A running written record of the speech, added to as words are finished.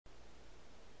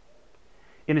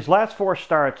In his last 4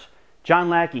 starts, John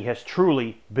Lackey has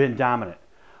truly been dominant.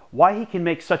 Why he can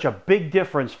make such a big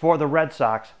difference for the Red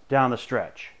Sox down the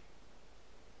stretch.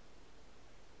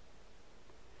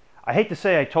 I hate to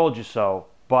say I told you so,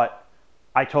 but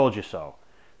I told you so.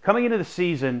 Coming into the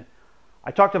season,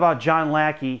 I talked about John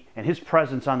Lackey and his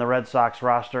presence on the Red Sox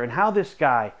roster and how this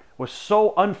guy was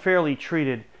so unfairly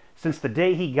treated since the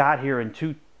day he got here in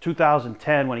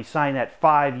 2010 when he signed that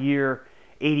 5-year,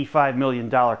 $85 million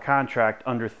contract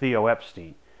under Theo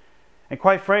Epstein. And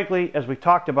quite frankly, as we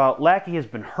talked about, Lackey has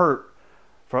been hurt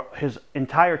for his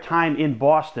entire time in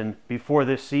Boston before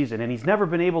this season, and he's never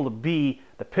been able to be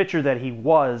the pitcher that he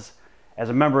was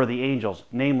as a member of the Angels,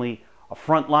 namely a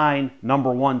frontline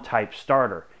 #1 type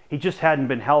starter. He just hadn't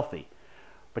been healthy.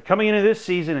 But coming into this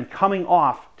season and coming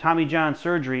off Tommy John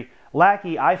surgery,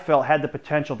 Lackey, I felt, had the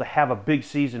potential to have a big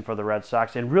season for the Red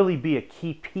Sox and really be a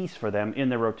key piece for them in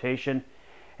their rotation.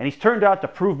 And he's turned out to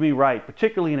prove me right,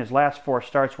 particularly in his last 4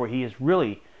 starts where he has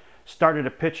really started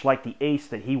to pitch like the ace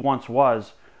that he once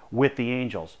was with the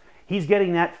Angels. He's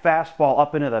getting that fastball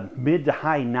up into the mid to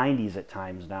high 90s at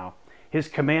times now. His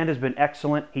command has been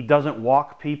excellent. He doesn't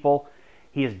walk people.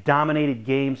 He has dominated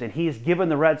games, and he has given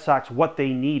the Red Sox what they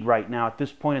need right now at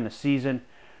this point in the season,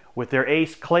 with their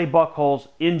ace Clay Buchholz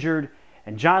injured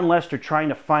and John Lester trying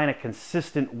to find a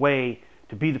consistent way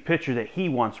to be the pitcher that he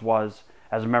once was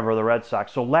as a member of the Red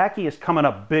Sox. So Lackey is coming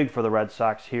up big for the Red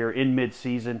Sox here in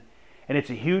mid-season, and it's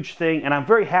a huge thing, and I'm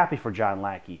very happy for John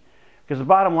Lackey, because the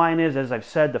bottom line is, as I've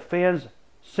said, the fans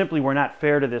simply were not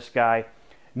fair to this guy,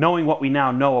 knowing what we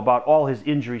now know about all his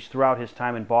injuries throughout his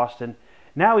time in Boston.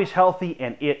 Now he's healthy,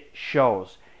 and it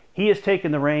shows. He has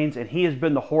taken the reins, and he has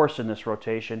been the horse in this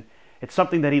rotation. It's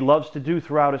something that he loves to do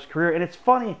throughout his career, and it's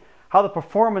funny how the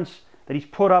performance that he's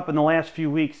put up in the last few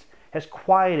weeks has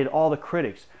quieted all the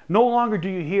critics. No longer do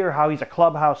you hear how he's a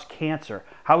clubhouse cancer,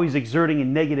 how he's exerting a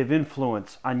negative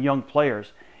influence on young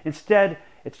players. Instead,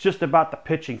 it's just about the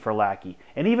pitching for Lackey.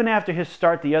 And even after his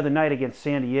start the other night against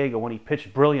San Diego when he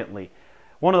pitched brilliantly,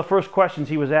 one of the first questions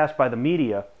he was asked by the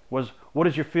media was, what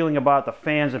is your feeling about the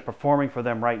fans and performing for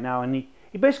them right now? And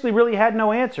he basically really had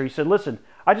no answer. He said, listen,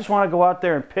 I just want to go out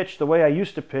there and pitch the way I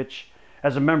used to pitch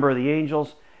as a member of the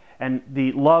Angels, and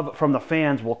the love from the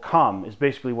fans will come, is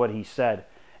basically what he said.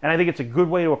 And I think it's a good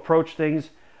way to approach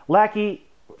things. Lackey,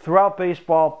 throughout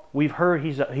baseball, we've heard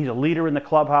he's a leader in the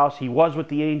clubhouse. He was with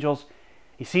the Angels.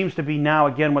 He seems to be now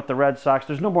again with the Red Sox.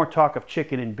 There's no more talk of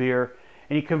chicken and beer.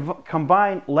 And you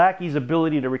combine Lackey's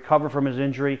ability to recover from his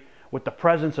injury with the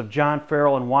presence of John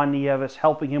Farrell and Juan Nieves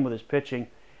helping him with his pitching,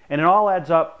 and it all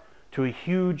adds up to a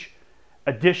huge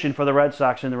addition for the Red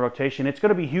Sox in the rotation. It's going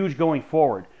to be huge going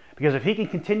forward, because if he can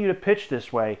continue to pitch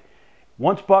this way,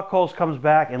 once Buchholz comes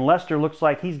back and Lester looks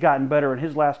like he's gotten better in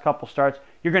his last couple starts,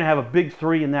 you're going to have a big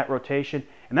 3 in that rotation,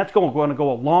 and that's going to go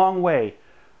a long way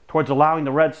towards allowing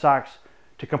the Red Sox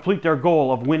to complete their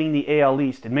goal of winning the AL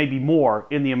East and maybe more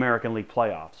in the American League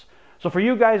playoffs. So for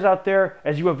you guys out there,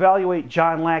 as you evaluate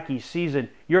John Lackey's season,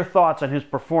 your thoughts on his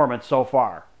performance so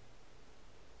far.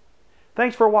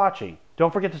 Thanks for watching.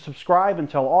 Don't forget to subscribe and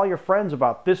tell all your friends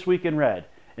about This Week in Red.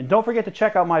 And don't forget to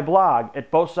check out my blog at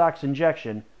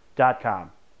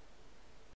BoSoxInjection.com.